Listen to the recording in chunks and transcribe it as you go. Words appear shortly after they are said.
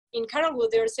in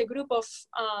Carrollwood, there's a group of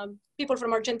people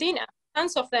from Argentina,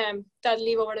 tons of them that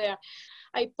live over there.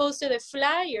 I posted a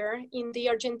flyer in the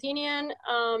Argentinian,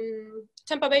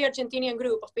 Tampa Bay Argentinian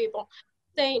group of people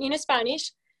saying in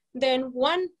Spanish. Then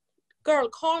one girl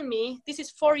called me, this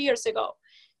is 4 years ago.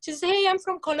 She said, hey, I'm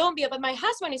from Colombia, but my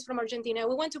husband is from Argentina.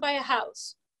 We want to buy a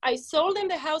house. I sold them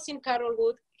the house in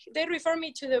Carrollwood. They referred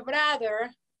me to the brother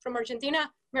from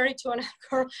Argentina, married to another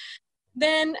girl.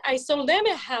 Then I sold them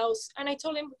a house, and I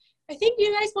told them, I think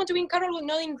you guys want to be in Carrollwood,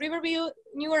 not in Riverview,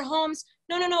 newer homes.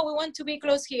 No, we want to be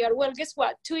close here. Well, guess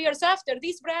what? 2 years after,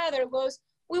 this brother goes,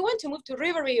 we want to move to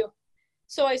Riverview.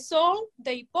 So I sold,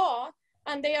 they bought,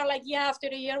 and they are like, yeah, after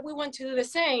a year, we want to do the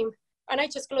same. And I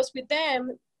just closed with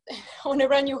them on a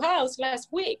brand new house last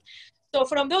week. So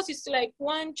from those, it's like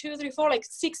 1, 2, 3, 4, like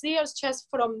 6 years just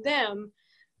from them.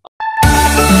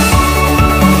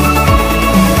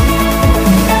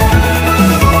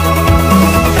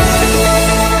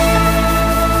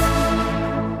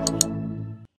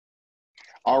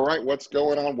 All right, what's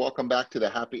going on? Welcome back to the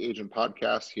Happy Agent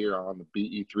Podcast here on the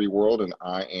BE3 World, and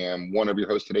I am one of your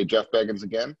hosts today, Jeff Beggins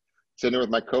again, sitting here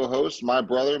with my co-host, my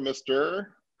brother, Mr.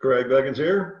 Craig Beggins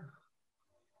here.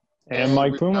 And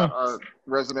Mike Puma. Got our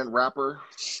resident rapper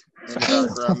in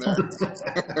the background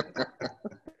there.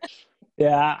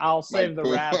 Yeah, I'll save the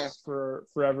Puma. raps for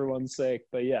everyone's sake,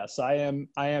 but yes, I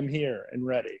am here and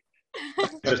ready.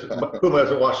 Puma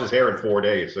hasn't washed his hair in 4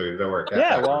 days, so don't worry.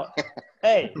 Yeah, well,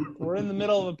 hey, we're in the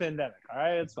middle of a pandemic, all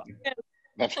right? It's fine.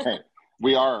 That's right.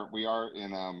 We are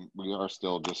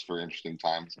still, just for interesting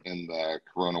times, in the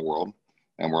Corona world,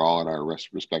 and we're all at our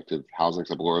respective houses,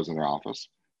 except Laura's in her office.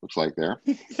 Looks like there.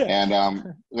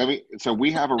 And so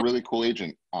we have a really cool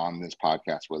agent on this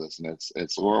podcast with us, and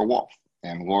it's Laura Wolf.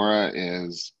 And Laura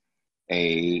is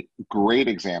a great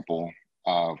example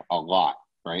of a lot,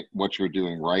 right? What you're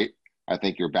doing right. I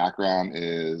think your background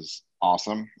is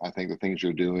awesome. I think the things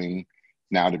you're doing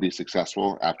now to be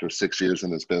successful after 6 years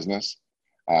in this business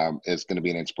is going to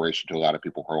be an inspiration to a lot of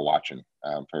people who are watching,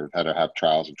 for how to have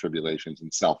trials and tribulations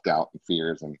and self-doubt and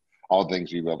fears and all the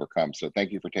things you've overcome. So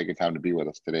thank you for taking time to be with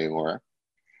us today, Laura.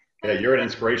 Yeah, you're an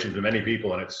inspiration to many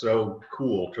people, and it's so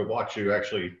cool to watch you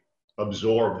actually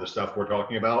absorb the stuff we're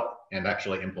talking about and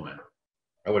actually implement.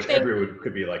 I wish everyone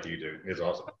could be like you do. It's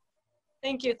awesome.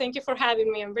 Thank you. Thank you for having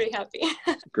me. I'm very happy.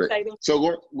 Great.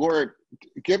 So Laura,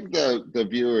 give the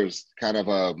viewers kind of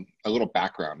a little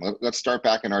background. Let's start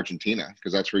back in Argentina,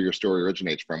 because that's where your story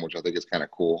originates from, which I think is kind of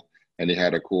cool. And you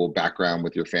had a cool background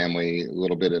with your family, a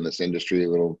little bit in this industry, a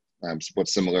little what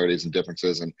similarities and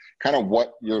differences, and kind of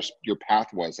what your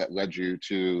path was that led you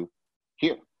to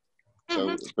here.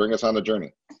 So bring us on the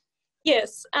journey.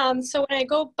 Yes. So when I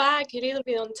go back a little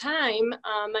bit on time,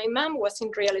 my mom was in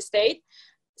real estate.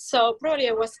 So probably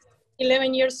I was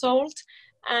 11 years old.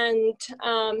 And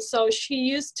so she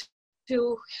used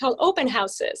to hold open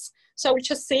houses. So I would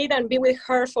just sit and be with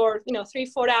her for,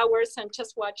 3-4 hours and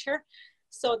just watch her.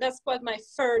 So that's what my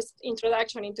first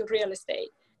introduction into real estate.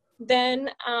 Then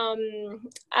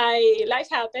life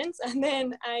happens, and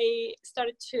then I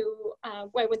started to, I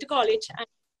went to college and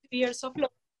 2 years of law.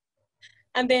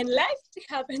 And then life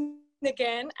happened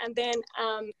again, and then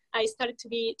I started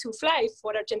to fly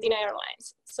for Argentina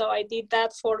Airlines. So I did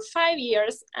that for 5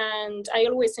 years, and I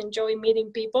always enjoy meeting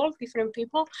people, different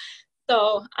people.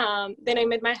 So then I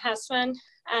met my husband.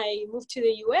 I moved to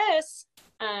the US,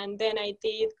 and then I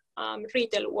did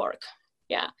retail work,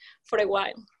 for a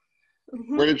while.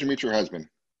 Where did you meet your husband?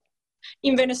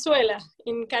 In Venezuela,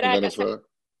 in Caracas. In Venezuela?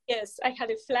 Yes, I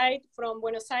had a flight from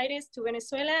Buenos Aires to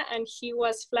Venezuela, and he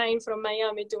was flying from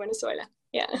Miami to Venezuela.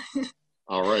 Yeah.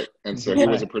 All right. And so he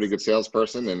was a pretty good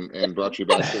salesperson and brought you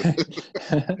back to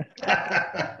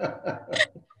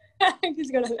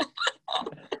He's gonna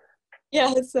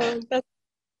yeah, so that's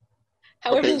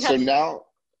how okay, so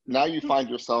now you find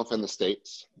yourself in the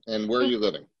States, and where are you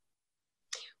living?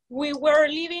 We were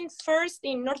living first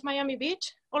in North Miami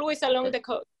Beach, always along the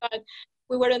coast, but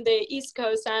we were on the East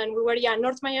Coast, and we were,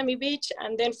 North Miami Beach.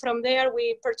 And then from there,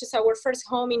 we purchased our first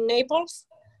home in Naples.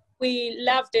 We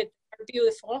loved it,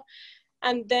 beautiful.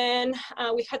 And then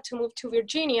we had to move to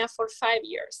Virginia for 5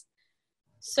 years.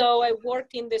 So I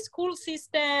worked in the school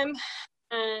system,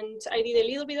 and I did a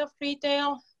little bit of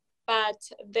retail, but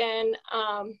then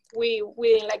we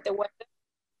didn't like the weather.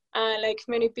 Like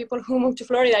many people who moved to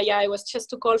Florida, it was just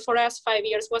too cold for us. 5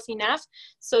 years was enough.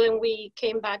 So then we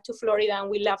came back to Florida, and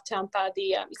we love Tampa.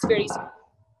 It's very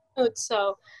good.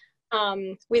 So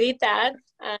we did that.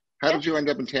 How did you end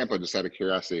up in Tampa, just out of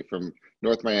curiosity, from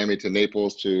North Miami to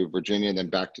Naples to Virginia and then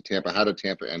back to Tampa? How did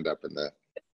Tampa end up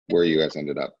where you guys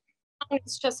ended up?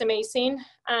 It's just amazing.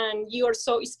 And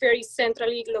it's very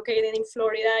centrally located in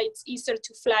Florida. It's easier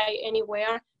to fly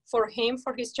anywhere for him,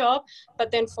 for his job.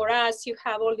 But then for us, you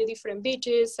have all the different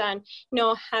beaches and,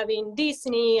 having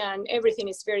Disney and everything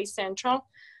is very central.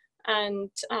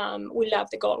 And we love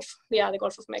the Gulf. Yeah, the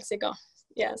Gulf of Mexico.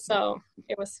 Yeah, so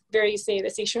it was very easy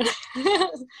decision.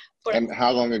 And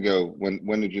how long ago,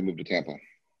 when did you move to Tampa?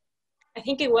 I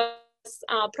think it was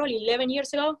probably 11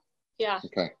 years ago. Yeah.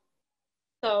 Okay.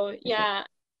 So yeah,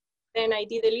 then I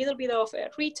did a little bit of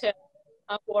retail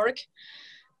work,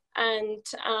 and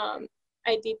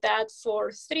I did that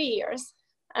for 3 years.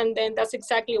 And then that's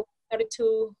exactly when I started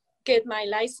to get my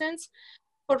license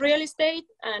for real estate,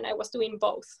 and I was doing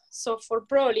both. So for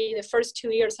probably the first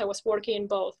 2 years, I was working in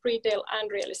both retail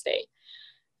and real estate.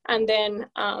 And then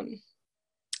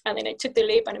I took the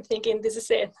leap, and I'm thinking, this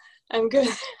is it. I'm good.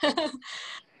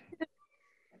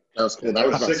 That was cool. That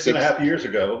was 6.5 years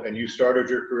ago, and you started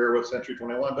your career with Century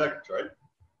 21 Beckers, right?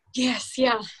 Yes,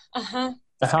 yeah. Uh-huh.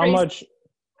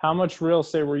 How much real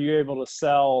estate were you able to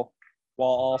sell while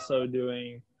also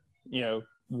doing,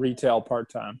 retail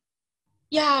part-time?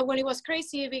 Yeah, well, it was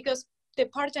crazy because the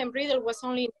part-time retail was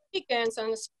only weekends,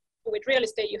 and with real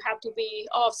estate, you have to be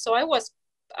off. So it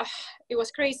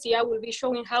was crazy. I would be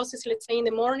showing houses, let's say in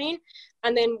the morning,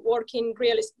 and then working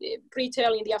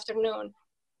retail in the afternoon.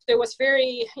 So it was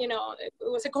very, it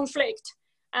was a conflict.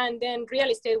 And then real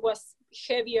estate was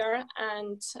heavier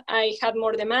and I had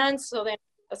more demands. So then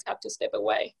I just had to step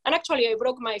away. And actually I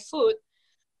broke my foot,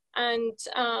 and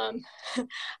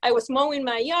I was mowing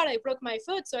my yard. I broke my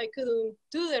foot, so I couldn't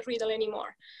do the retail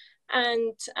anymore.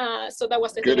 And so that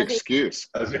was the good thing. excuse.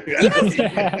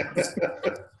 Yes.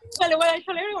 Well,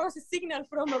 actually, it was a signal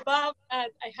from above,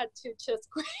 and I had to just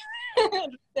quit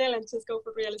retail and just go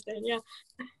for real estate. Yeah.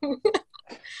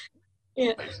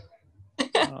 Yeah.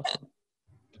 Awesome.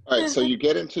 All right, so you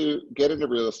get into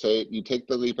real estate, you take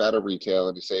the leap out of retail,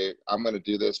 and you say, I'm going to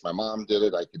do this. My mom did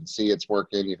it. I can see it's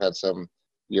working. You've had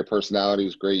your personality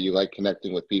is great. You like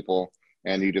connecting with people,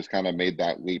 and you just kind of made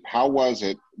that leap. How was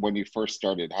it when you first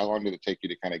started? How long did it take you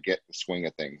to kind of get the swing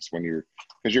of things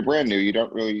because you're brand new, you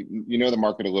don't really, the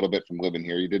market a little bit from living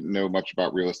here. You didn't know much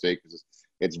about real estate because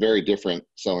it's very different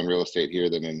selling real estate here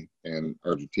than in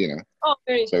Argentina. Oh,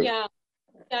 yeah,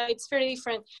 it's very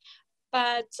different.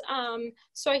 But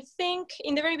so I think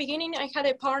in the very beginning, I had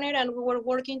a partner and we were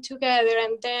working together.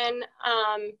 And then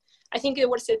I think there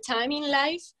was a time in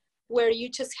life where you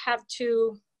just have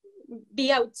to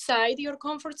be outside your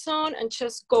comfort zone and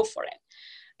just go for it.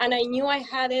 And I knew I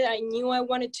had it. I knew I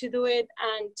wanted to do it.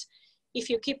 And if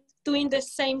you keep doing the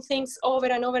same things over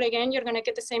and over again, you're going to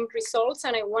get the same results.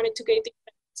 And I wanted to get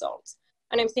different results.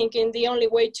 And I'm thinking the only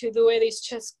way to do it is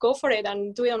just go for it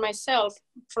and do it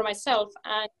for myself.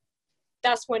 And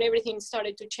that's when everything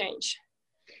started to change.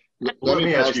 Let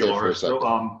me ask you, Laura. So,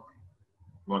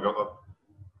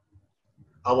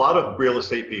 a lot of real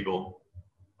estate people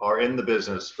are in the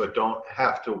business, but don't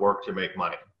have to work to make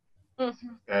money. Mm-hmm.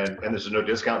 And this is no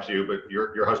discount to you, but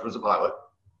your husband's a pilot.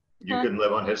 You can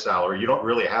live on his salary. You don't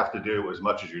really have to do as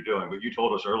much as you're doing. But you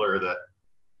told us earlier that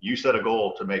you set a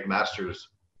goal to make masters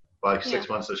by 6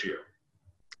 months this year.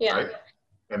 Yeah. Right?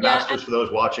 And masters, for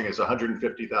those watching, is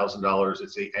 $150,000.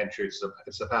 It's the entry.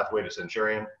 It's the pathway to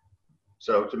Centurion.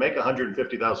 So to make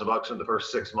 $150,000 in the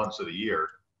first 6 months of the year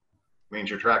means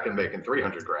you're tracking making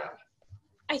 $300,000.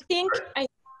 I think, right?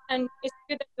 And it's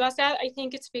good that you asked that. I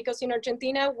think it's because in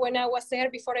Argentina, when I was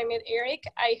there before I met Eric,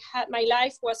 my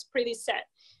life was pretty set.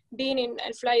 Being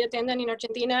a flight attendant in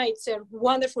Argentina, it's a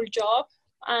wonderful job.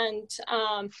 And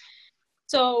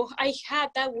so I had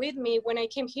that with me. When I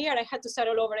came here, I had to start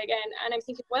all over again. And I'm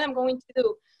thinking, what I'm going to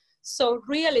do? So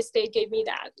real estate gave me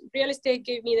that. Real estate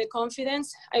gave me the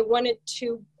confidence. I wanted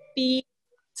to be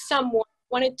someone,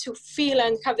 wanted to feel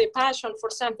and have the passion for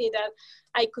something that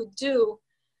I could do,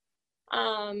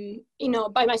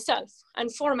 by myself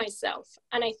and for myself.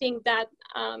 And I think that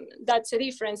that's a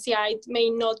difference. Yeah, I may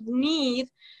not need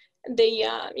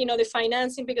the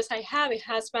financing because I have a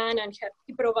husband and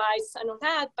he provides and all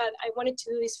that, but I wanted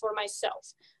to do this for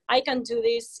myself. I can do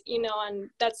this, and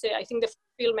that's it. I think the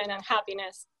fulfillment and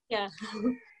happiness. Yeah.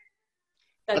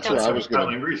 That's what I was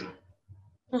going to reason.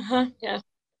 Yeah.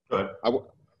 Go ahead.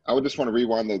 I would just want to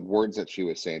rewind the words that she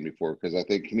was saying before, because I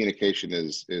think communication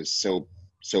is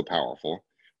so powerful,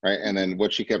 right? And then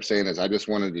what she kept saying is, I just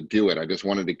wanted to do it. I just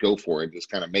wanted to go for it, just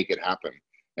kind of make it happen.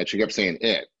 And she kept saying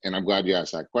it. And I'm glad you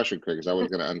asked that question, Craig, because I was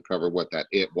going to uncover what that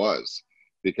it was,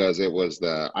 because it was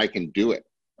I can do it,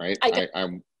 right?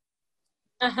 I'm.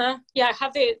 Yeah, I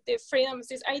have the freedom.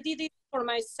 I did it for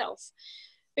myself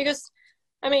because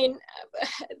I mean,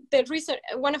 the reason,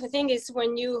 one of the things is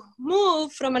when you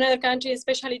move from another country,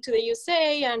 especially to the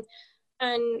USA,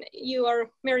 and you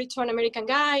are married to an American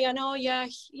guy, and oh yeah,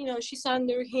 you know, she's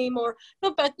under him, or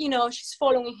no, but you know, she's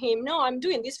following him. No, I'm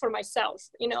doing this for myself.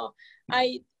 You know,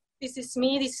 this is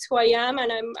me, this is who I am,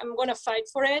 and I'm gonna fight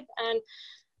for it.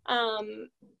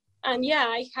 And yeah,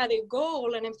 I had a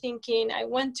goal, and I'm thinking I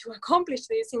want to accomplish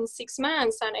this in 6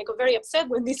 months, and I got very upset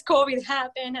when this COVID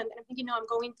happened, and I'm thinking, no, I'm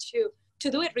going to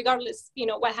do it regardless, you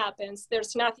know, what happens.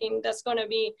 There's nothing that's gonna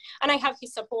be, and I have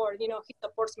his support, you know, he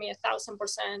supports me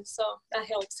 1,000%, so that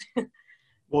helps.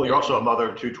 Well, you're also a mother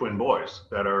of 2 twin boys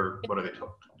that are, what are they,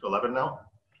 11 now?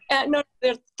 No,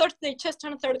 they just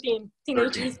turned 13,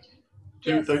 teenagers.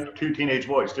 13. Yes. Two teenage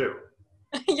boys too.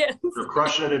 Yes. You're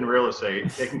crushing it in real estate,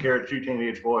 taking care of 2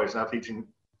 teenage boys, now teaching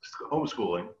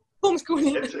homeschooling.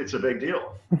 Homeschooling. It's a big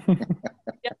deal.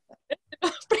 Yeah.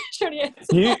 Pressure, yes.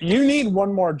 You need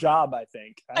one more job, I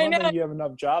think. I don't know. think you have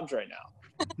enough jobs right now.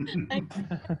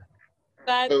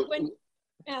 But So- when,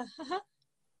 yeah.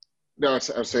 No, I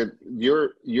said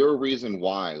your reason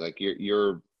why, like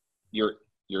your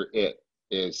it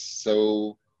is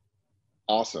so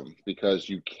awesome, because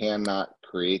you cannot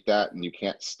create that and you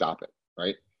can't stop it,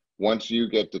 right? Once you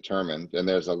get determined, and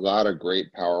there's a lot of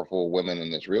great, powerful women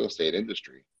in this real estate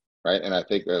industry, right? And I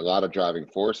think a lot of driving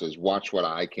forces, watch what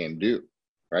I can do,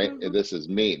 right? Mhm. This is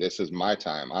me. This is my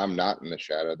time. I'm not in the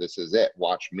shadow. This is it.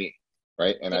 Watch me,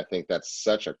 right? And I think that's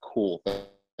such a cool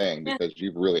thing, because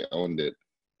you've really owned it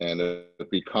and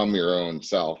become your own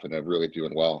self, and are really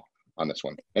doing well on this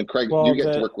one. And Craig, Well, you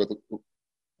get to work with.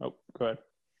 Oh, go ahead.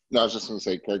 No, I was just going to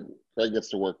say, Craig gets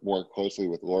to work more closely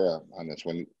with Laura on this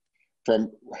one. From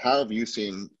how have you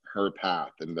seen her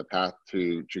path and the path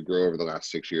to grow over the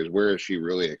last 6 years? Where has she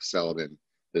really excelled in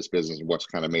this business, and what's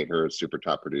kind of made her a super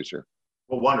top producer?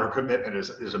 Well, one, her commitment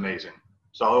is amazing.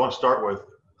 So I want to start with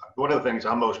one of the things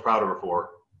I'm most proud of her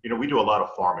for. You know, we do a lot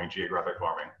of farming, geographic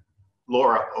farming.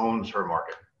 Laura owns her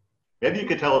market. Maybe you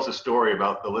could tell us a story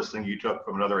about the listing you took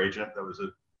from another agent that was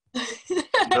you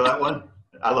know that one?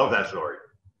 I love that story.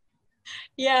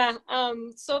 Yeah,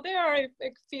 so there are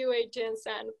a few agents,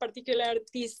 and particular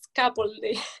this couple,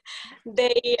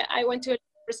 I went to a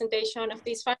presentation of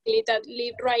this family that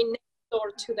lived right next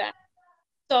door to that.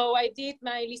 So I did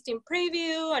my listing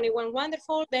preview and it went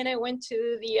wonderful. Then I went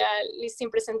to the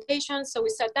listing presentation. So we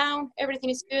sat down, everything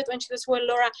is good. When she goes, well,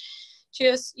 Laura,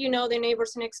 just, you know, the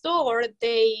neighbors next door,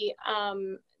 they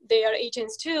are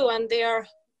agents too, and they are,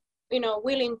 you know,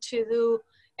 willing to do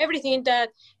everything that,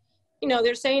 you know,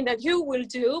 they're saying that you will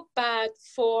do, but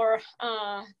for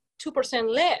 2%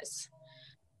 less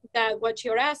than what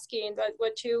you're asking, but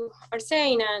what you are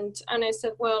saying. And I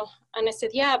said, well, and I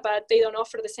said, yeah, but they don't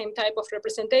offer the same type of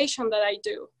representation that I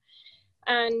do.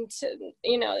 And,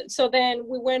 you know, so then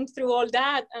we went through all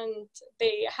that, and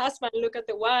the husband looked at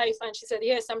the wife and she said,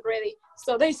 yes, I'm ready.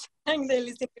 So they signed the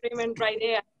listing agreement right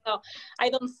there. So I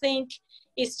don't think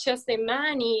it's just the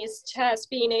money, it's just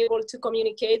being able to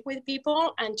communicate with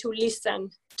people and to listen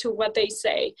to what they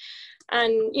say.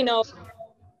 And, you know,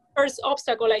 first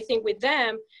obstacle, I think, with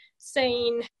them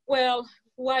saying, well,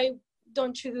 why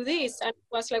don't you do this? And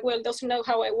I was like, well, doesn't know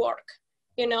how I work,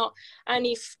 you know, and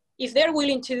if they're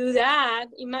willing to do that,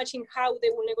 imagine how they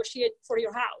will negotiate for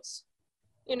your house.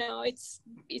 You know, it's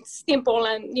simple,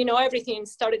 and, you know, everything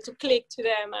started to click to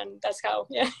them, and that's how,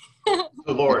 yeah.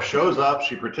 So Laura shows up,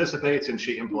 she participates, and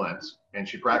she implements, and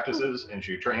she practices, and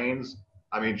she trains.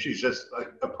 I mean, she's just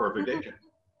a perfect agent.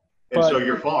 And so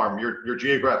your farm, your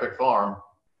geographic farm,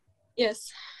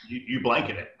 Yes. you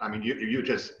blanket it. I mean, you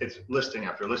just, it's listing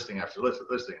after listing after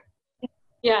listing.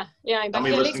 Yeah. How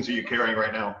many listings are you carrying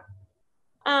right now?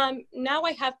 Now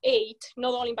I have 8,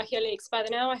 not only in Bahia Lakes, but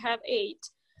now I have 8.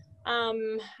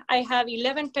 I have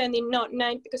 11 pending, not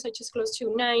 9, because I just closed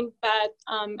 9, but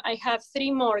I have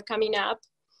 3 more coming up.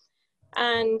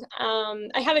 And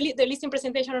I have the listing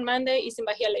presentation on Monday is in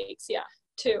Bahia Lakes, yeah,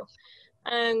 2.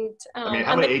 And I mean,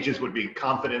 how many agents would be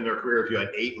confident in their career if you had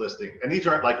 8 listings? And these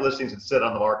aren't like listings that sit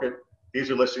on the market. These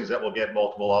are listings that will get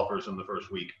multiple offers in the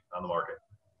first week on the market.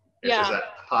 It's just that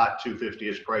hot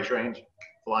 250-ish price range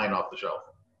flying off the shelf.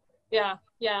 Yeah.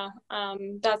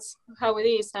 That's how it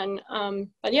is. And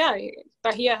but yeah,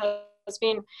 Bahia has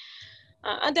been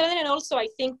and then also I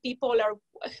think people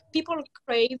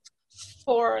crave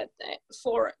for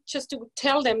just to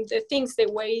tell them the things the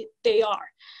way they are.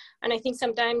 And I think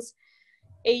sometimes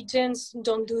agents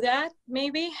don't do that,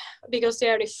 maybe because they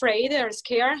are afraid, they are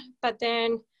scared. But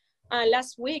then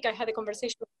last week I had a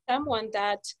conversation with someone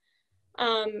that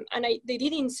and they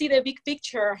didn't see the big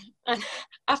picture. And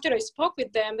after I spoke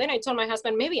with them, then I told my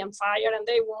husband, maybe I'm fired and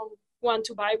they won't want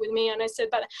to buy with me. And I said,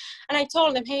 and I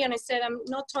told them, hey, and I said, I'm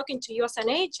not talking to you as an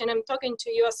agent, I'm talking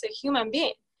to you as a human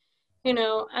being, you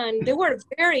know, and they were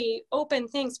very open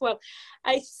things. Well,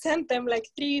 I sent them like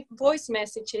 3 voice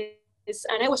messages,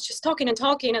 and I was just talking and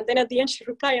talking, and then at the end she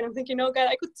replied, and I'm thinking, oh God,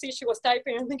 I could see she was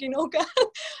typing. I'm thinking, oh God.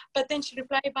 But then she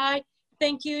replied, bye,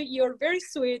 thank you, you're very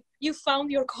sweet, you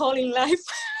found your call in life.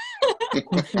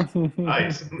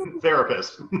 Nice.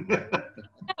 Therapist.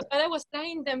 But I was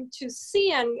trying them to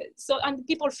see, and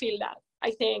people feel that,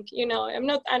 I think, you know, I'm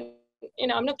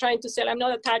not trying to sell, I'm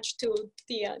not attached to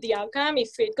the outcome.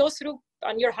 If it goes through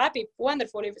and you're happy,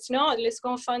 wonderful. If it's not, let's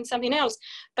go find something else.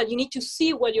 But you need to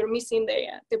see what you're missing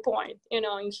the point, you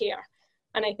know, in here.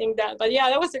 And I think that, but yeah,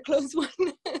 that was a close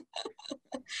one.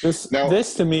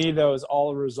 This to me, though, is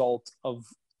all a result of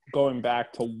going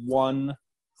back to one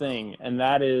thing. And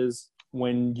that is,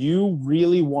 when you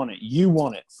really want it, you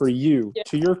want it for you,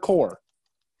 to your core,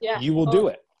 you will do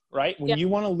it, right? When you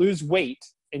want to lose weight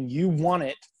and you want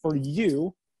it for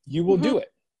you, you will do it.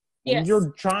 When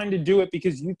you're trying to do it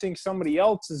because you think somebody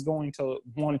else is going to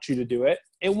want you to do it,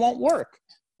 it won't work,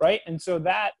 right? And so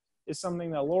that is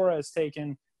something that Laura has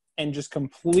taken and just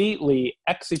completely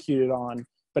executed on.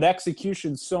 But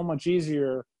execution's so much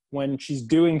easier when she's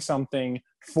doing something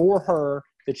for her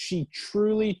that she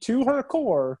truly, to her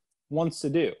core, wants to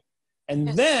do. And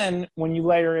then when you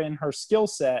layer in her skill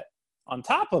set on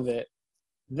top of it,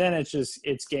 then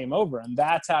it's game over. And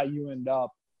that's how you end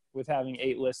up with having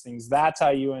 8 listings. That's how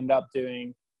you end up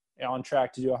doing, on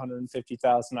track to do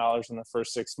 $150,000 in the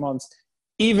first 6 months,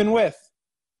 even with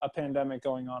a pandemic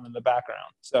going on in the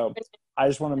background. So I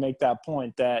just want to make that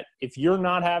point that if you're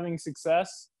not having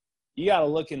success, you got to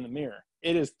look in the mirror.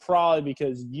 It is probably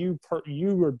because you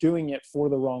are doing it for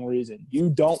the wrong reason. You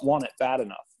don't want it bad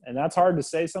enough. And that's hard to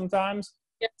say sometimes,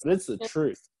 but it's the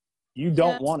truth. You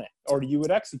don't want it, or you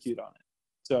would execute on it.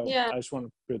 So I just want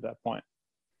to prove that point.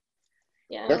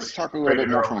 Yeah. Let's talk a little bit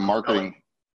more from a marketing.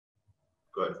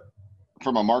 Good.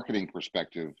 From a marketing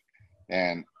perspective,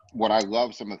 and what I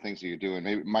love some of the things that you do, and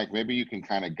maybe Mike, maybe you can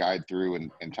kind of guide through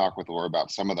and talk with Laura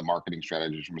about some of the marketing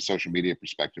strategies from a social media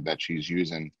perspective that she's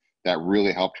using that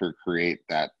really helped her create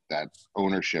that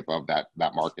ownership of that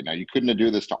market. Now, you couldn't do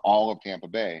this to all of Tampa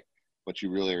Bay, but you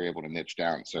really are able to niche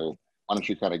down. So why don't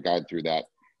you kind of guide through that,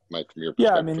 Mike, from your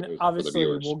perspective? Yeah, I mean, obviously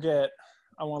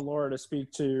I want Laura to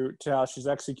speak to how she's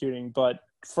executing, but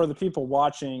for the people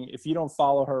watching, if you don't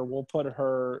follow her, we'll put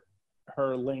her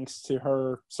links to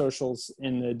her socials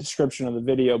in the description of the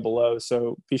video below.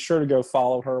 So be sure to go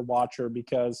follow her, watch her,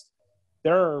 because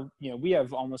we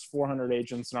have almost 400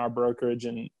 agents in our brokerage,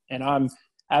 and I'm,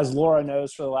 as Laura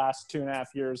knows, for the last 2.5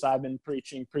 years, I've been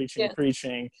preaching,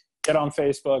 get on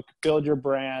Facebook, build your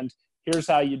brand. Here's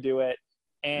how you do it.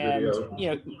 And,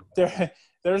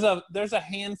 there's a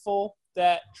handful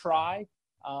that try.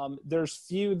 There's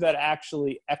few that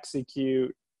actually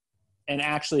execute and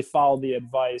actually follow the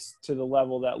advice to the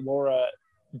level that Laura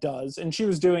does. And she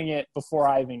was doing it before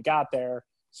I even got there.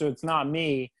 So it's not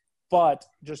me, but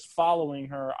just following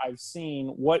her, I've seen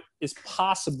what is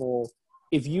possible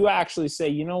if you actually say,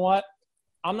 you know what,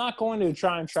 I'm not going to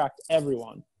try and attract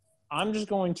everyone. I'm just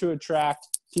going to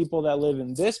attract people that live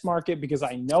in this market because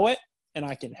I know it and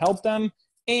I can help them,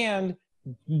 and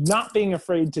not being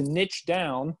afraid to niche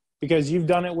down because you've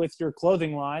done it with your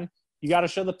clothing line. You got to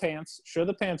show the pants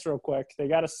real quick. They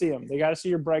got to see them. They got to see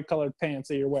your bright colored pants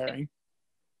that you're wearing.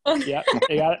 Yeah,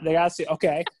 they got to see.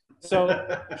 Okay.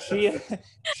 So she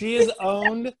has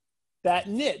owned that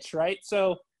niche, right?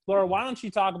 So Laura, why don't you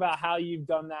talk about how you've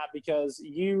done that? Because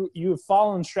you've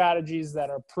followed strategies that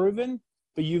are proven,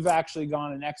 but you've actually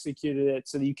gone and executed it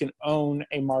so that you can own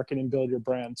a market and build your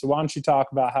brand. So why don't you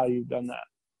talk about how you've done that?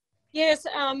 Yes,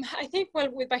 I think,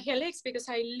 with Bahia Lakes, because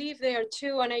I live there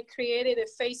too, and I created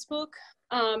a Facebook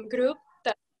group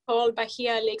that's called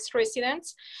Bahia Lakes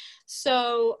Residents.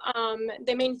 So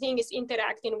the main thing is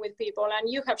interacting with people, and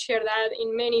you have shared that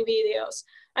in many videos.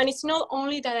 And it's not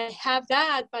only that I have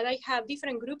that, but I have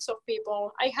different groups of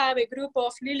people. I have a group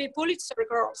of Lily Pulitzer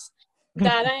girls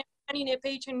that I'm running a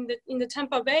page in the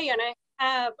Tampa Bay, and I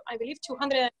have, I believe,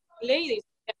 200 ladies.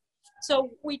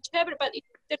 So whichever, but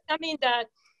there's something that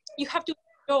you have to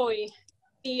enjoy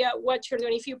what you're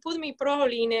doing. If you put me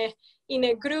probably in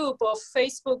a group of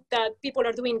Facebook that people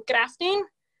are doing crafting,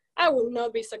 I will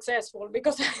not be successful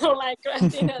because I don't like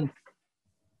crafting.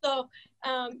 So,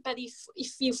 but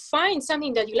if you find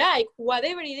something that you like,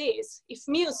 whatever it is, if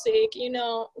music,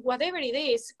 whatever it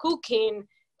is, cooking,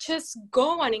 just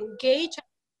go and engage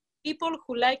people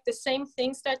who like the same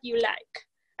things that you like.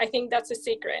 I think that's a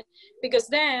secret, because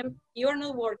then you're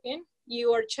not working,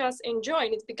 you are just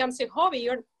enjoying. It becomes a hobby.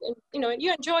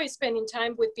 You enjoy spending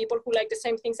time with people who like the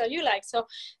same things that you like. So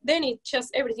then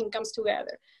everything comes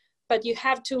together. But you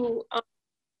have to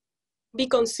be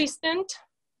consistent.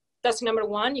 That's number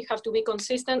one. You have to be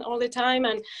consistent all the time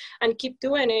and keep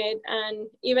doing it. And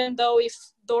even though if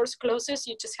doors closes,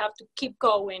 you just have to keep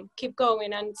going.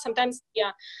 And sometimes,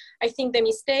 I think the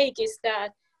mistake is that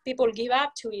people give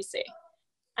up too easy.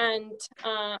 And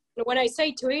when I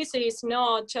say too easy, it's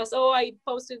not just, I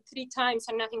posted 3 times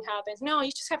and nothing happens. No,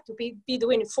 you just have to be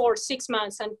doing it for 6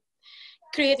 months and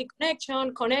create a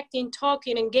connection, connecting,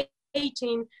 talking,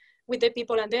 engaging with the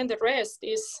people. And then the rest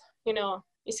is,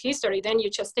 is history. Then you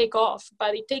just take off.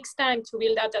 But it takes time to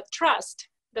build that trust.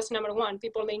 That's number one.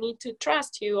 People, they need to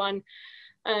trust you.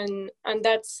 And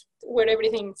that's where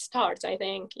everything starts, I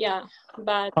think. Yeah.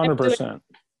 But 100%.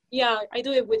 I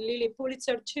do it with Lily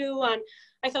Pulitzer too. And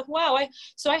I thought, wow,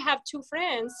 I have 2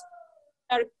 friends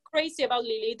that are crazy about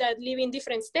Lily that live in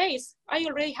different states. I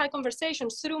already had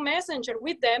conversations through Messenger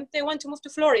with them. They want to move to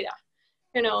Florida,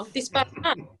 this past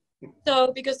month.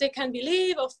 So because they can't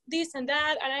believe of this and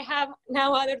that. And I have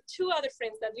now 2 other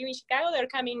friends that live in Chicago. They're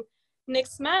coming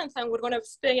next month and we're going to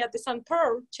stay at the Sun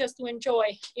Pearl just to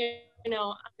enjoy,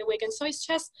 the weekend. So it's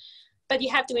just, but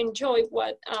you have to enjoy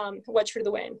what you're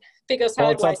doing because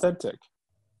it's authentic.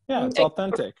 Yeah, it's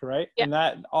authentic, right? Yeah. And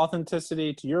that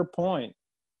authenticity, to your point,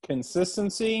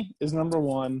 consistency is number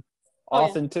 1,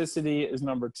 authenticity is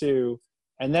number 2,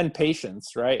 and then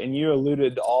patience, right? And you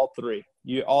alluded to all 3.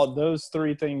 Those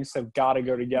 3 things have got to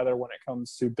go together when it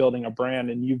comes to building a brand,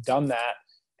 and you've done that.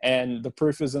 And the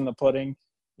proof is in the pudding,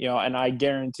 and I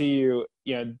guarantee you,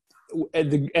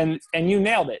 and you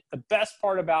nailed it. The best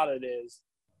part about it is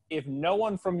if no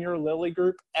one from your Lily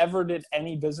group ever did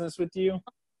any business with you,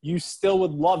 you still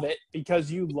would love it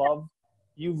because you love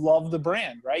the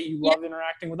brand, right? You love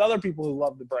interacting with other people who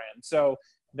love the brand. So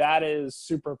that is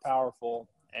super powerful.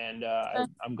 And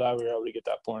I'm glad we were able to get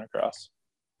that point across.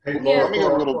 Hey, Laura,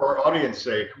 for our audience's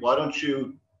sake, why don't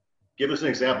you give us an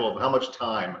example of how much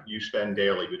time you spend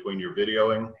daily between your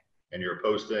videoing and your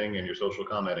posting and your social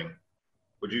commenting?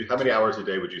 How many hours a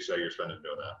day would you say you're spending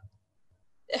doing that?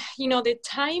 The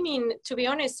timing, to be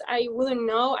honest, I wouldn't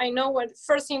know. I know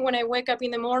first thing when I wake up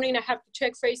in the morning, I have to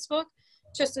check Facebook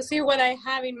just to see what I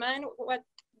have in mind, what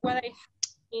I have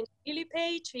in the Lily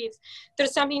page, if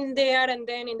there's something there, and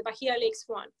then in the Bahia Lakes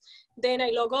one. Then I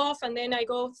log off and then I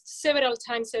go several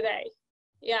times a day.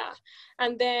 Yeah.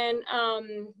 And then,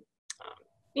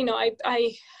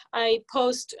 I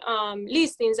post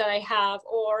listings that I have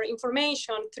or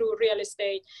information through real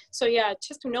estate. So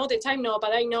just to know the time, no,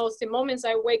 but I know the moments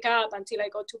I wake up until I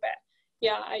go to bed.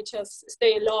 Yeah, I just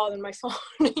stay logged on my phone.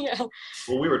 Yeah.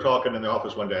 Well, we were talking in the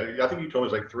office one day. I think you told me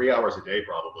it's like 3 hours a day,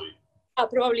 probably.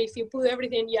 Probably if you put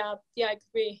everything, it could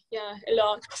be, a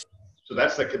lot. So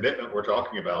that's the commitment we're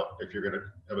talking about if you're going to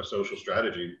have a social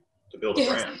strategy to build a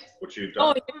brand, which you've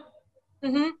done. Oh, yeah.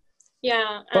 Mm-hmm.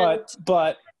 Yeah.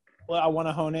 But I want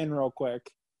to hone in real quick.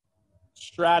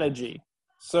 Strategy,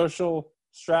 social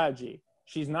strategy.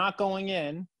 She's not going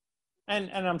in, and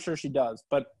I'm sure she does,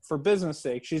 but for business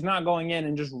sake, she's not going in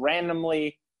and just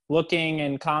randomly looking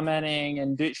and commenting,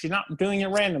 and she's not doing it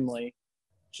randomly.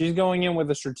 She's going in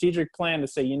with a strategic plan to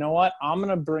say, you know what, I'm going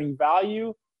to bring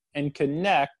value and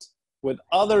connect with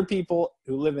other people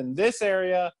who live in this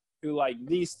area who like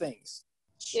these things.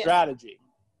 Strategy,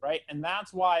 right? And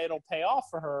that's why it'll pay off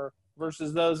for her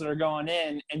versus those that are going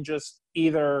in and just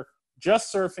either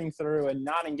just surfing through and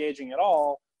not engaging at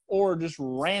all, or just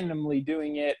randomly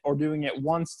doing it or doing it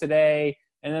once today,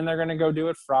 and then they're going to go do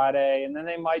it Friday, and then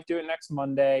they might do it next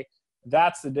Monday.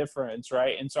 That's the difference,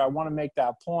 right? And so I want to make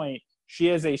that point. She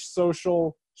has a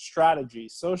social strategy.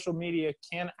 Social media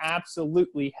can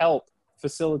absolutely help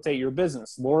facilitate your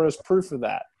business. Laura's proof of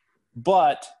that.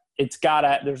 But there's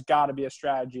got to be a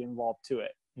strategy involved to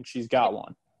it, and she's got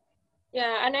one.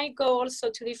 Yeah, and I go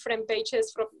also to different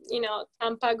pages from,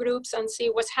 Tampa groups and see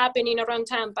what's happening around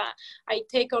Tampa. I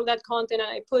take all that content and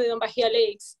I put it on Bahia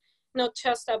Lakes, not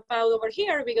just about over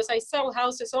here, because I sell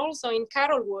houses also in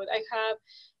Carrollwood. I have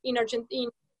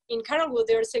in Carrollwood,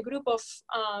 there's a group of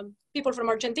people from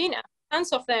Argentina,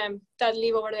 tons of them that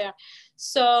live over there.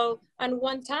 So, and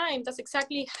one time, that's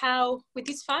exactly how, with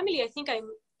this family, I think I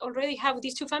already have with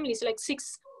these 2 families, like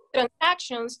 6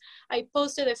 transactions. I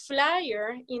posted a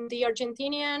flyer in the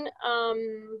Argentinian,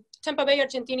 Tampa Bay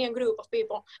Argentinian group of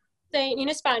people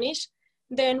in Spanish.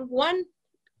 Then one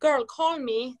girl called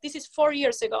me, this is 4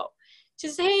 years ago. She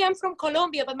says, hey, I'm from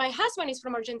Colombia, but my husband is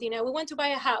from Argentina. We want to buy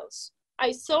a house.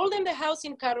 I sold them the house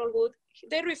in Carrollwood.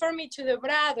 They referred me to the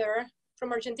brother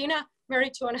from Argentina,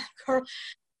 married to another girl.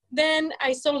 then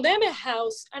I sold them a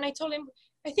house, and I told them,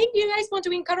 I think you guys want to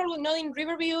be in Carrollwood, not in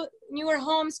Riverview, newer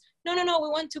homes. No, we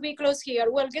want to be close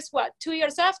here. Well, guess what? 2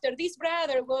 years after, this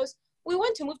brother goes, we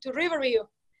want to move to Riverview.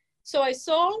 So I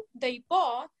sold, they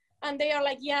bought, and they are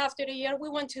like, yeah, after a year, we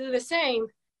want to do the same.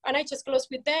 And I just closed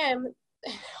with them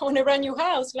on a brand new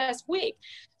house last week.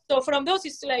 So from those,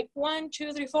 it's like 1,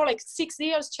 2, 3, 4, like 6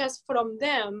 deals just from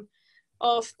them.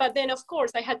 But then, of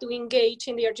course, I had to engage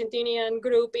in the Argentinian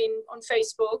group on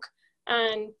Facebook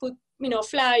and put,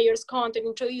 flyers, content,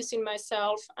 introducing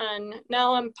myself. And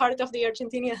now I'm part of the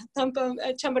Argentina Tampa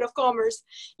Chamber of Commerce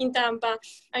in Tampa.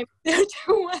 I'm there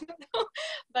too, I don't know.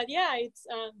 But yeah,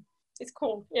 it's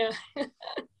cool, yeah.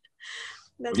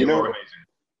 That's amazing.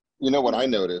 What I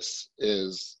notice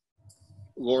is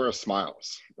Laura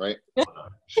smiles, right?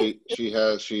 she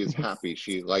is happy.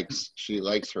 She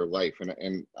likes her life.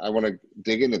 And I want to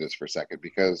dig into this for a second,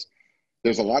 because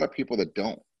there's a lot of people that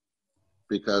don't,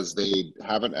 because they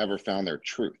haven't ever found their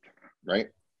truth, right?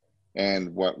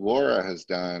 And what Laura has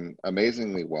done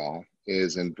amazingly well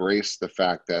is embrace the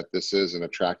fact that this is an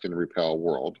attract and repel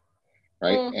world,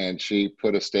 right? And she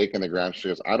put a stake in the ground. She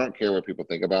goes, I don't care what people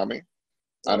think about me.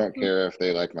 I don't care if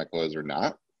they like my clothes or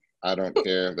not. I don't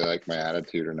care if they like my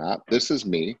attitude or not. This is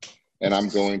me, and I'm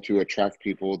going to attract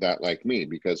people that like me,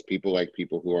 because people like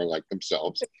people who are like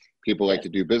themselves. People like to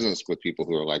do business with people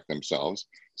who are like themselves.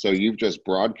 So you've just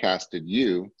broadcasted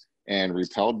you and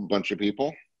repelled a bunch of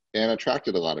people and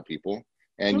attracted a lot of people,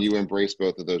 and you embrace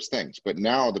both of those things. But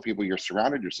now the people you're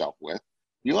surrounded yourself with,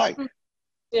 you like.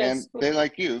 Yes. And they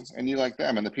like you, and you like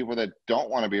them. And the people that don't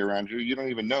want to be around you, you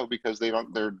don't even know, because they're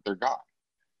gone,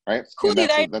 right? Who did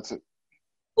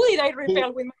I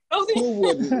repel with my clothing? Who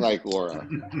wouldn't like Laura?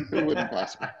 Who wouldn't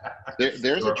possibly?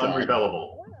 There's a tribe.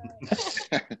 Unrepellable.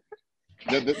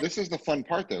 This is the fun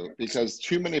part, though, because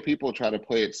too many people try to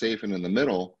play it safe and in the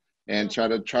middle, and try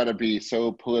to be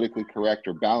so politically correct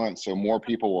or balanced so more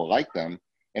people will like them.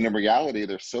 And in reality,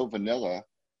 they're so vanilla,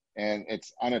 and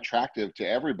it's unattractive to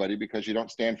everybody because you don't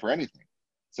stand for anything.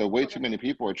 So way too many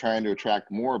people are trying to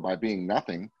attract more by being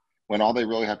nothing, when all they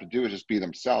really have to do is just be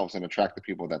themselves and attract the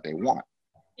people that they want.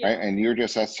 Right? And you're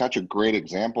just such a great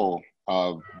example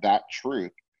of that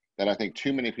truth that I think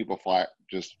too many people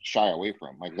just shy away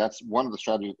from. Like, that's one of the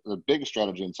strategies, the biggest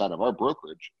strategy inside of our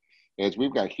brokerage is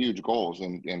we've got huge goals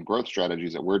and growth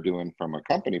strategies that we're doing from a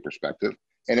company perspective.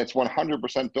 And it's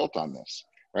 100% built on this,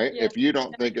 right? If you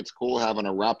don't think it's cool having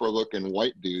a rapper looking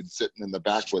white dude sitting in the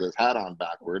back with his hat on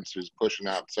backwards, who's pushing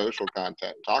out social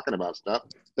content, talking about stuff,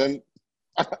 then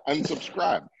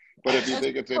unsubscribe. But if you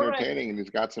think it's entertaining and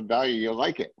he's got some value, you'll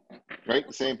like it, right?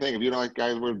 The same thing. If you don't like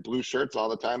guys wearing blue shirts all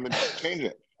the time, then change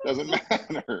it. Doesn't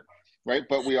matter, right?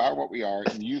 But we are what we are.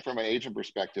 And you, from an agent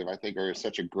perspective, I think are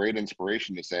such a great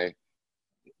inspiration to say,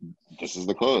 this is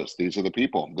the clothes. These are the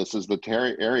people. This is the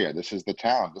area. This is the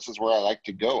town. This is where I like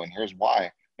to go. And here's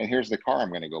why. And here's the car I'm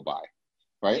going to go buy,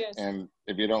 right? Yes. And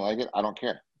if you don't like it, I don't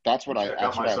care. That's what I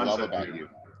love about you.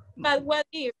 But what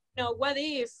if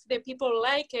the people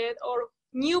like it, or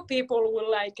new people will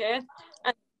like it,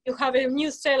 and you have a new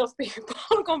set of people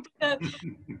that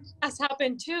has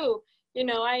happened too.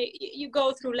 You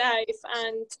go through life,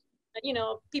 and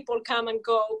people come and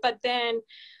go, but then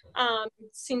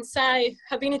since I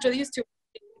have been introduced to,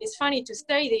 it's funny to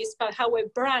say this, but how a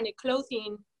brand, a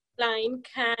clothing line,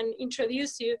 can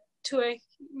introduce you to a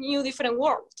new different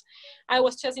world. I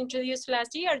was just introduced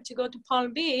last year to go to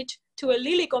Palm Beach to a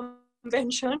Lily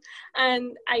convention,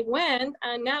 and I went,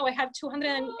 and now I have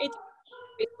 280.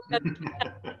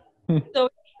 So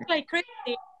it's like crazy.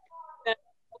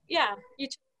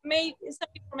 Some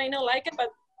people may not like it, but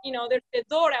there's a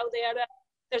door out there that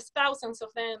there's thousands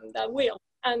of them that will,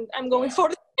 and I'm going for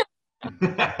them.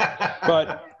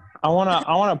 But I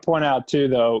want to point out too,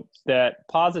 though, that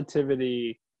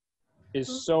positivity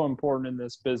is so important in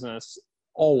this business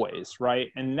always,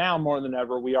 right? And now more than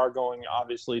ever, we are going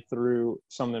obviously through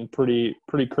something pretty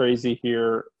crazy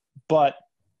here, but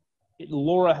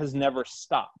Laura has never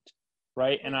stopped,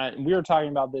 right? And we were talking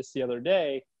about this the other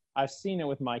day. I've seen it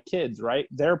with my kids, right?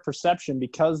 Their perception,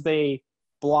 because they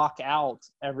block out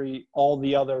all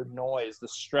the other noise, the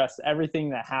stress, everything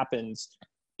that happens,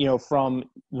 from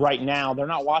right now, they're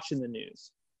not watching the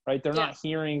news, right? They're not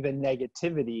hearing the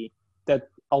negativity that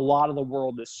a lot of the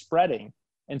world is spreading.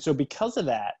 And so because of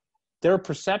that, their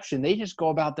perception, they just go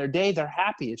about their day. They're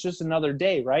happy. It's just another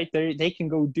day, right? They can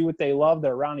go do what they love.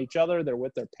 They're around each other. They're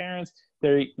with their parents.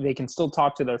 They can still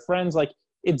talk to their friends. Like,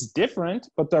 it's different,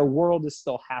 but their world is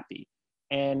still happy.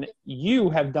 And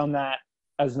you have done that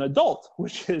as an adult,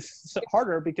 which is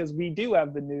harder because we do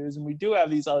have the news and we do have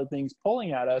these other things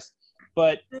pulling at us.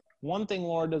 But one thing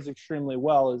Laura does extremely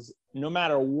well is no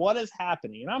matter what is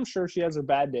happening, and I'm sure she has her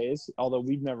bad days, although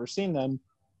we've never seen them,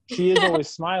 she is always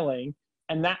smiling,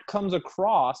 and that comes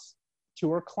across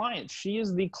to her clients. She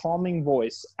is the calming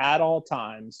voice at all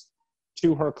times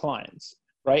to her clients,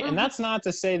 right? And that's not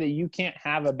to say that you can't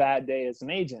have a bad day as an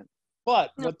agent,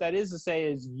 but what that is to say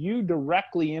is you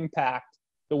directly impact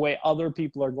the way other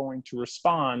people are going to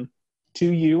respond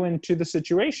to you and to the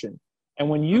situation. And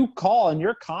when you call and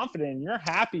you're confident and you're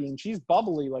happy and she's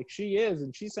bubbly like she is,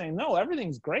 and she's saying, no,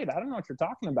 everything's great, I don't know what you're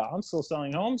talking about, I'm still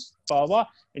selling homes, blah, blah,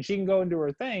 and she can go into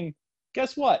her thing,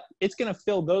 guess what? It's going to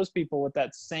fill those people with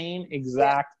that same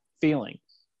exact feeling.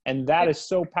 And that is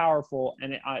so powerful.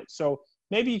 And so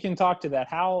maybe you can talk to that.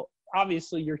 How,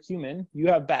 obviously you're human, you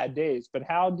have bad days, but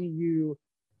how do you,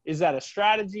 is that a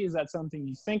strategy? Is that something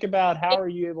you think about? How are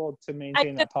you able to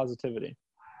maintain that positivity?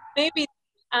 Maybe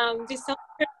this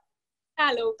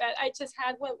shallow, but I just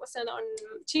had, what was it, on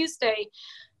Tuesday,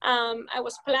 I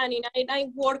was planning, I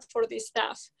work for this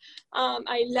stuff.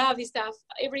 I love this stuff.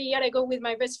 Every year I go with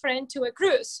my best friend to a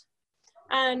cruise,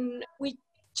 and we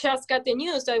just got the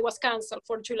news that it was canceled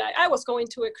for July. I was going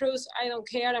to a cruise, I don't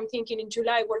care, I'm thinking in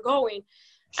July we're going.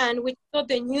 And we got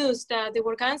the news that they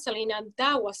were canceling, and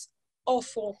that was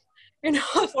awful, you know,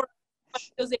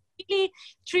 because the Chile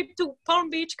trip to Palm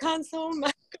Beach canceled,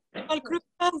 my cruise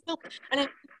canceled, and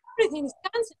everything is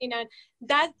canceling, and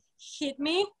that hit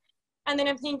me. And then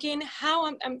I'm thinking how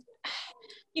I'm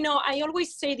you know, I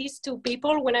always say this to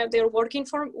people when they're working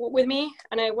with me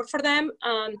and I work for them.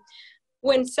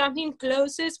 When something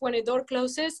closes, when a door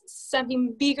closes,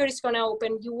 something bigger is going to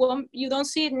open. You don't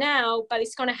see it now, but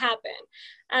it's going to happen.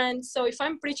 And so if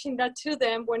I'm preaching that to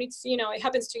them, when it's, you know, it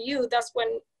happens to you, that's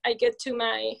when I get to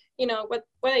my, you know,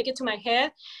 what I get to my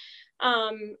head.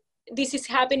 This is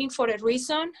happening for a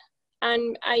reason,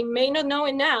 and I may not know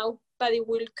it now, but it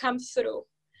will come through.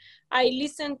 I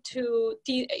listen to,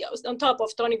 on top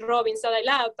of Tony Robbins that I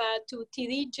love, but to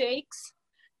T.D. Jakes.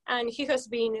 And he has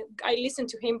been, I listen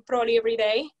to him probably every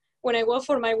day when I go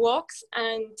for my walks,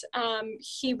 and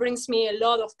he brings me a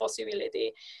lot of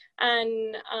possibility.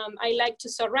 And I like to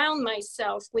surround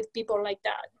myself with people like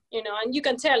that, you know, and you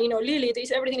can tell, you know, Lily,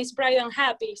 everything is bright and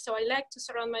happy. So I like to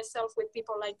surround myself with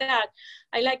people like that.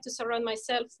 I like to surround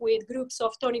myself with groups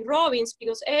of Tony Robbins,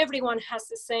 because everyone has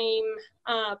the same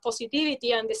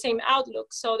positivity and the same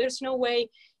outlook. So there's no way,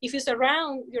 if you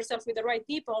surround yourself with the right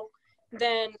people,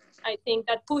 then I think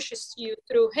that pushes you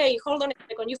through, hey, hold on a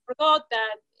second, you forgot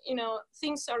that, you know,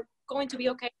 things are going to be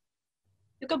okay.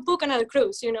 You can book another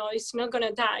cruise, you know, it's not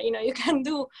gonna die, you know, you can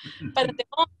do, but at the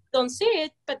moment you don't see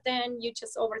it, but then you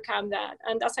just overcome that.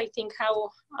 And that's, I think, how,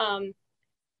 and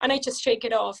I just shake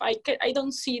it off. I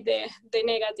don't see the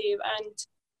negative, and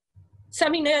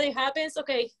something negative happens,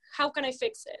 okay, how can I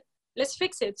fix it? Let's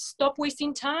fix it. Stop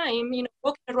wasting time, you know,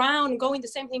 walking around, going the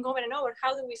same thing over and over.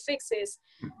 How do we fix this?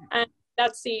 And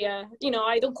that's the, you know,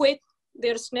 I don't quit.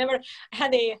 There's never, I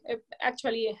had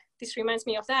actually, this reminds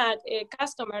me of that, a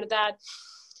customer that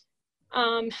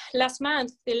last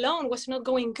month, the loan was not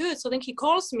going good. So then he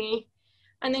calls me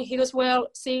and then he goes, well,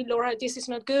 see, Laura, this is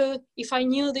not good. If I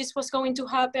knew this was going to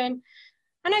happen.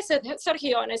 And I said,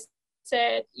 Sergio, and I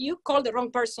said, you called the wrong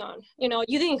person. You know,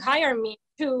 you didn't hire me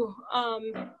to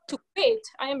quit.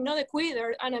 I am not a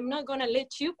quitter, and I'm not gonna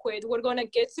let you quit. We're gonna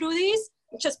get through this.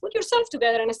 Just put yourself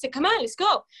together. And I said, come on, let's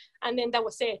go. And then that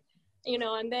was it, you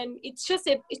know. And then it's just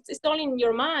it's all in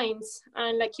your minds.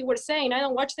 And like you were saying, I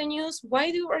don't watch the news. Why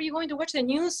are you going to watch the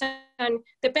news? And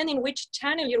depending which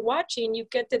channel you're watching, you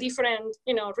get the different,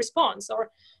 you know, response. Or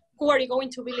who are you going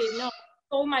to believe? No,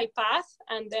 go my path,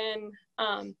 and then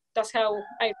that's how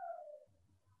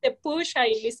the push.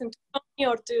 I listen to Tony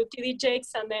or to T.D.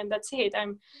 Jakes, and then that's it.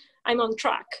 I'm on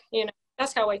track. You know,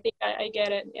 that's how I think I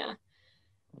get it. Yeah.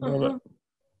 Love it.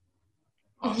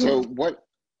 So what,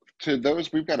 to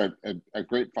those, we've got a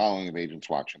great following of agents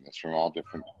watching this from all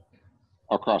different,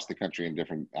 across the country and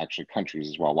different actually countries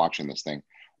as well, watching this thing.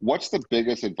 What's the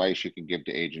biggest advice you can give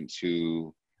to agents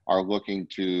who are looking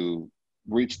to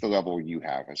reach the level you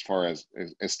have as far as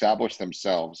establish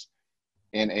themselves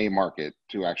in a market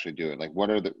to actually do it? Like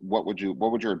what would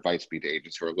your advice be to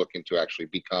agents who are looking to actually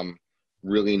become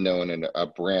really known in a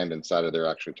brand inside of their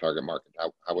actual target market?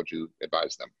 How would you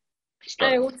advise them to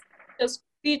start? I would just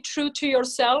be true to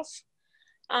yourself.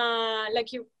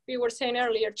 Like you were saying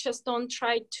earlier, just don't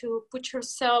try to put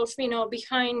yourself, you know,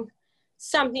 behind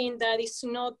something that is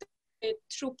not a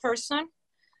true person.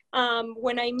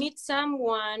 When I meet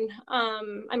someone,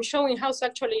 I'm showing house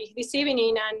actually this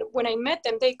evening, and when I met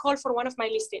them, they called for one of my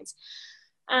listings.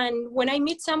 And when I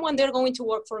meet someone, they're going to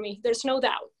work for me. There's no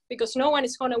doubt, because no one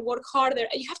is going to work harder.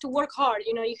 You have to work hard,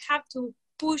 you know, you have to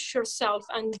push yourself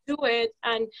and do it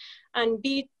and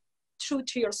be true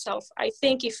to yourself. I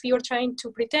think if you're trying to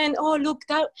pretend, oh, look,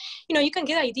 that, you can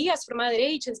get ideas from other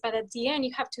agents, but at the end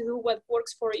you have to do what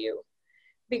works for you,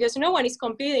 because no one is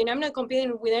competing. I'm not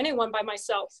competing with anyone by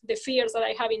myself, the fears that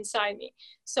I have inside me.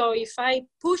 So if I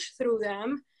push through them,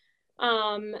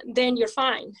 then you're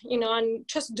fine, and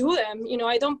just do them.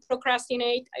 I don't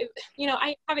procrastinate.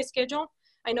 I have a schedule.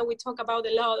 I know we talk about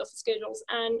a lot of schedules,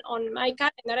 and on my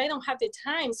calendar, I don't have the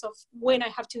times of when I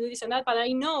have to do this and that, but I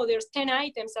know there's 10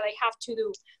 items that I have to do: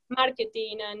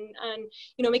 marketing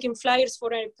and making flyers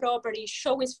for a property,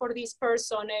 showings for this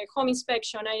person, a home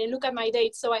inspection. I look at my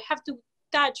dates, so I have to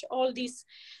touch all these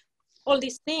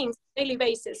things on a daily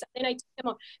basis. And then I take them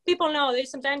on. People know that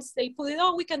sometimes they put it,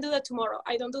 oh, we can do that tomorrow.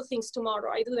 I don't do things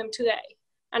tomorrow. I do them today.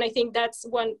 And I think that's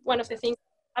one of the things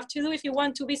you have to do if you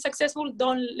want to be successful.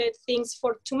 Don't let things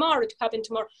for tomorrow to happen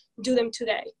tomorrow. Do them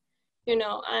today.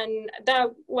 And that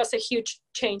was a huge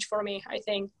change for me, I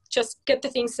think. Just get the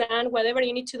things done. Whatever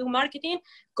you need to do marketing,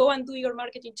 go and do your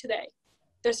marketing today.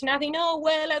 There's nothing, oh,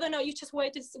 well, I don't know, you just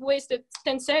wasted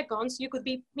 10 seconds. You could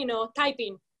be,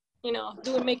 typing,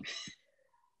 make.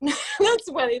 That's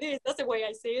what it is. That's the way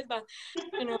I see it, but,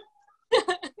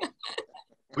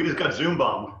 We just got Zoom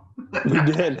bombed. We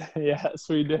did. Yes,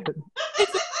 we did.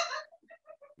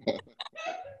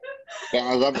 Yeah,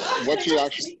 I love what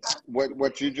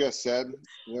you just said,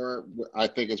 Laura. I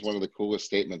think is one of the coolest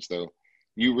statements, though.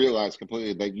 You realize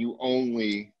completely that your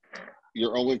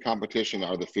only competition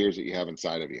are the fears that you have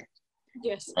inside of you.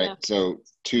 Yes. Right. Yeah. So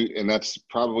and that's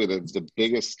probably the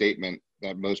biggest statement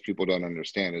that most people don't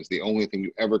understand, is the only thing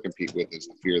you ever compete with is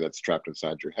the fear that's trapped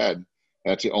inside your head.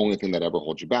 That's the only thing that ever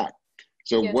holds you back.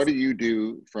 So Yes. What do you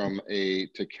do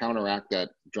to counteract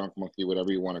that drunk monkey,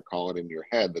 whatever you want to call it, in your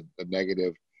head, the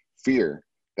negative fear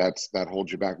that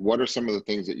holds you back? What are some of the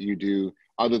things that you do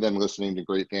other than listening to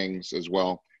great things as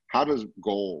well? How does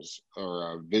goals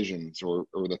or visions or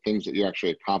the things that you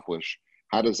actually accomplish,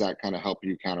 how does that kind of help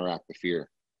you counteract the fear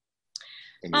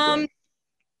in your brain?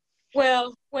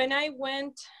 Well, when I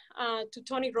went to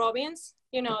Tony Robbins,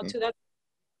 to that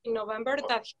in November,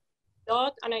 that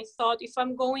thought, and I thought, if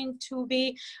I'm going to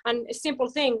be, and a simple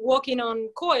thing, walking on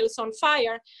coils on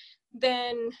fire,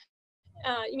 then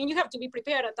you have to be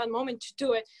prepared at that moment to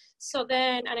do it. So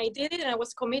then, and I did it, and I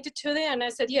was committed to it, and I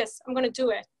said, yes, I'm going to do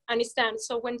it, and it's done.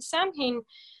 So when something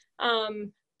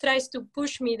tries to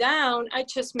push me down, I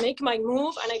just make my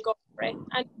move and I go for it,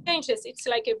 and it changes. It's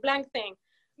like a blank thing,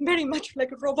 very much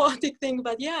like a robotic thing,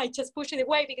 but yeah, I just push it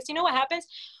away, because you know what happens?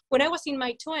 When I was in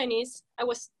my 20s, I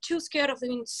was too scared of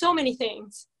doing so many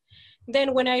things.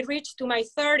 Then when I reached to my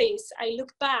 30s, I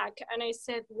looked back and I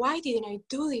said, why didn't I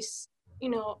do this,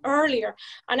 earlier?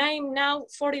 And I'm now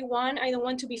 41, I don't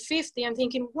want to be 50. I'm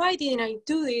thinking, why didn't I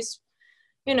do this,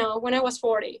 when I was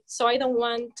 40? So I don't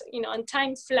want, and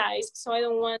time flies. So I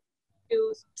don't want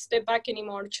to step back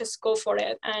anymore. Just go for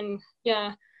it. And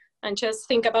yeah, and just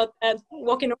think about that,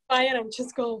 walking on fire, and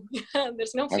just go.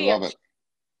 There's no fear. I love it.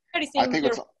 I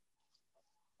think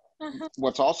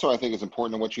what's also, I think, is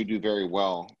important, and what you do very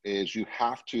well is you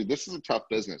have to, this is a tough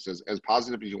business. As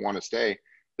positive as you want to stay,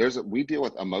 we deal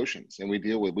with emotions, and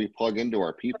we plug into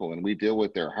our people, and we deal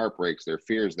with their heartbreaks, their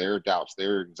fears, their doubts,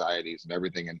 their anxieties, and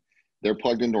everything. And they're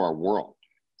plugged into our world.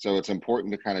 So it's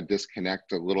important to kind of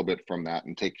disconnect a little bit from that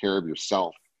and take care of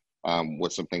yourself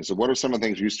with some things. So what are some of the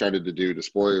things you started to do to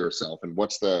spoil yourself, and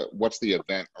what's the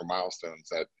event or milestones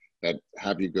that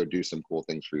have you go do some cool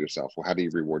things for yourself? Well, how do you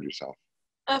reward yourself?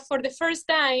 For the first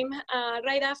time,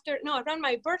 around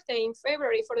my birthday in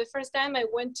February, for the first time, I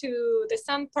went to the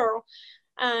Sand Pearl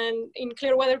and in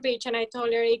Clearwater Beach, and I told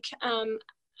Eric,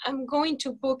 I'm going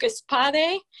to book a spa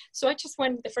day. So I just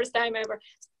went the first time ever.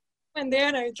 Went there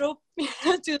and I drove to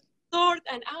the resort,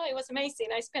 and it was amazing.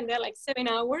 I spent there like 7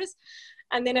 hours,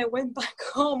 and then I went back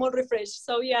home all refreshed.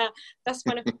 So yeah, that's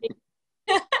one of the things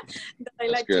that I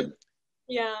like to do.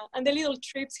 Yeah, and the little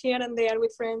trips here and there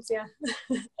with friends, yeah.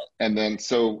 And then,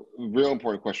 so real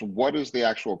important question, what is the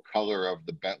actual color of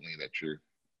the Bentley that you're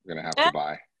going to have to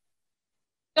buy?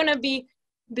 It's going to be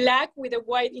black with a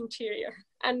white interior,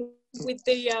 and with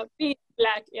the pink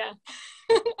black, yeah.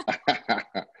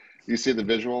 You see the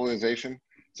visualization?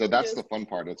 So that's the fun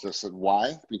part. It's just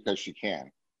why? Because you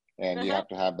can. And you have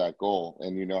to have that goal,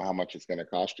 and you know how much it's going to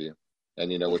cost you. And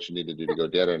you know what you need to do to go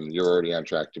get it, and you're already on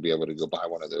track to be able to go buy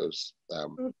one of those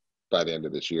by the end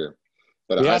of this year.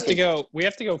 But we have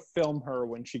to go film her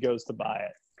when she goes to buy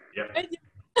it. Yeah.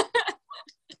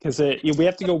 Because we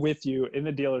have to go with you in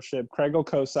the dealership. Craig will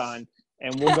co-sign,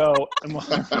 and we'll go. And we'll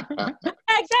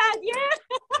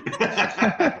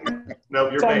No,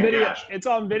 you're paying cash. It's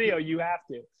on video. You have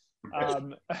to.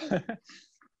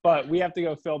 but we have to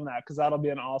go film that because that'll be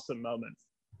an awesome moment.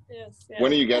 Yes.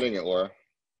 When are you getting it, Laura?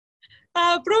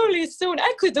 Probably soon.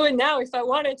 I could do it now if I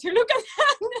wanted to. Look at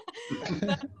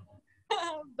that.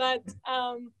 but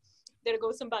there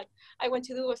goes some bad. I want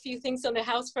to do a few things on the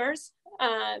house first.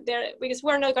 Because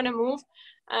we're not gonna move.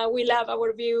 We love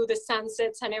our view, the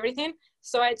sunsets and everything.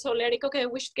 So I told Eric, okay,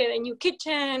 we should get a new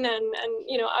kitchen and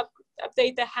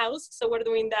update the house. So we're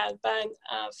doing that. But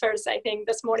first, I think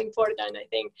that's more important, I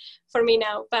think, for me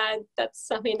now. But that's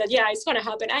something that, it's going to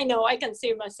happen. I know I can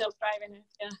see myself driving it.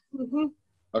 Yeah. Mm-hmm.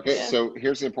 Okay, so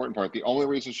here's the important part. The only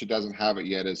reason she doesn't have it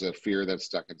yet is a fear that's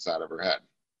stuck inside of her head,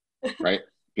 right?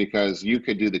 Because you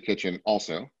could do the kitchen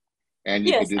also, and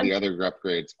you could do the other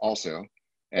upgrades also.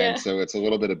 And so it's a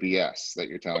little bit of BS that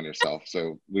you're telling yourself.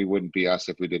 So we wouldn't be us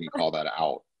if we didn't call that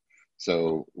out.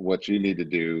 So what you need to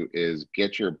do is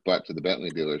get your butt to the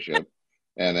Bentley dealership,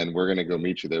 and then we're going to go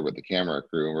meet you there with the camera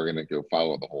crew, and we're going to go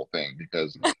follow the whole thing.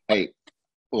 Because, hey,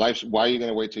 why are you going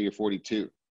to wait till you're 42?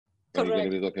 And you're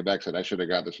going to be looking back and said, I should have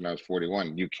got this when I was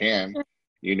 41. You can.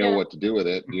 You know what to do with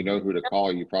it. You know who to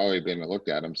call. You've probably been and looked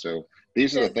at them. So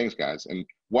these are the things, guys. And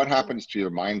what happens to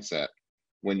your mindset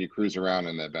when you cruise around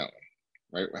in that Bentley?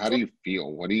 Right? How do you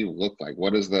feel? What do you look like?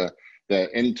 What is the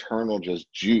internal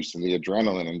just juice and the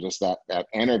adrenaline and just that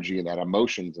energy and that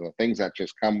emotions and the things that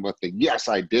just come with the, yes,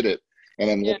 I did it. And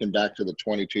then looking back to the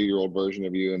 22-year-old version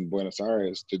of you in Buenos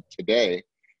Aires to today,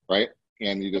 right?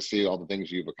 And you just see all the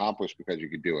things you've accomplished because you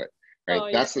could do it,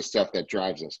 right? That's the stuff that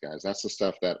drives us, guys. That's the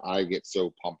stuff that I get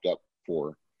so pumped up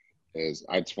for, is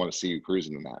I just want to see you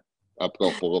cruising in that. Up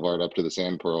Gulf Boulevard, up to the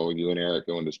Sand Pearl, you and Eric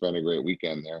going to spend a great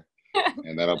weekend there.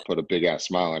 And that'll put a big ass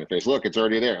smile on your face. Look, it's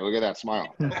already there. Look at that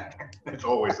smile. It's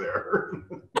always there.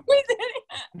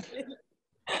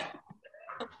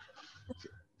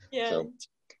 So,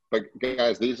 but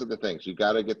guys, these are the things. You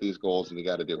got to get these goals and you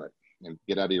got to do it. And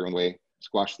get out of your own way,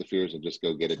 squash the fears, and just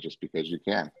go get it just because you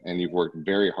can. And you've worked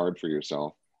very hard for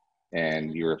yourself,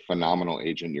 and you're a phenomenal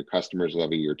agent. Your customers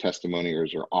love you. Your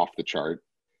testimonials are off the chart,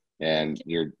 and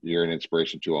you're an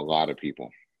inspiration to a lot of people.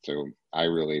 So I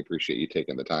really appreciate you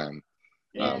taking the time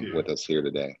with us here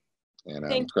today.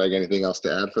 And Craig, anything else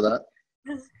to add for that?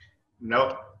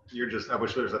 No, I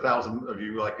wish there's 1,000 of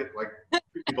you like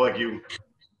people like you.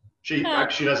 She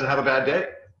doesn't have a bad day.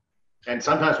 And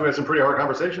sometimes we have some pretty hard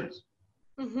conversations.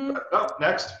 Mm-hmm.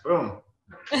 Next, boom.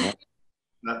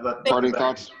 Parting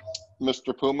thoughts,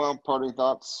 Mr. Puma, parting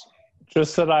thoughts?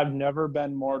 Just that I've never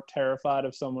been more terrified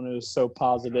of someone who's so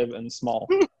positive and small.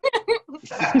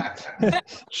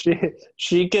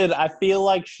 she could, I feel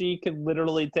like she could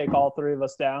literally take all three of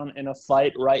us down in a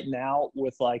fight right now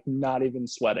with like not even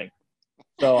sweating.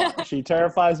 So she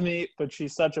terrifies me, but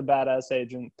she's such a badass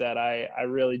agent that I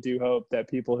really do hope that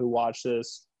people who watch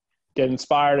this get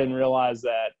inspired and realize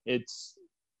that it's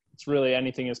really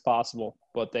anything is possible,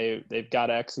 but they've got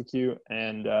to execute,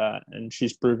 and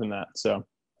she's proven that. So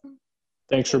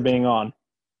thanks for being on.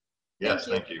 Yes,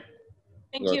 thank you.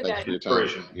 Thank you, thanks guys. for your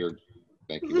time.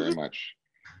 Thank you very much.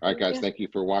 All right, guys, thank you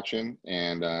for watching.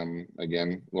 And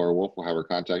again, Laura Wolf will have her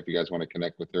contact. If you guys want to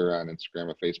connect with her on Instagram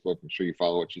or Facebook, I'm sure you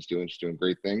follow what she's doing. She's doing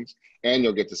great things. And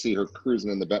you'll get to see her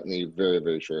cruising in the Bentley very,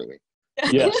 very shortly.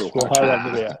 Yes, we'll highlight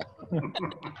the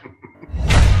video.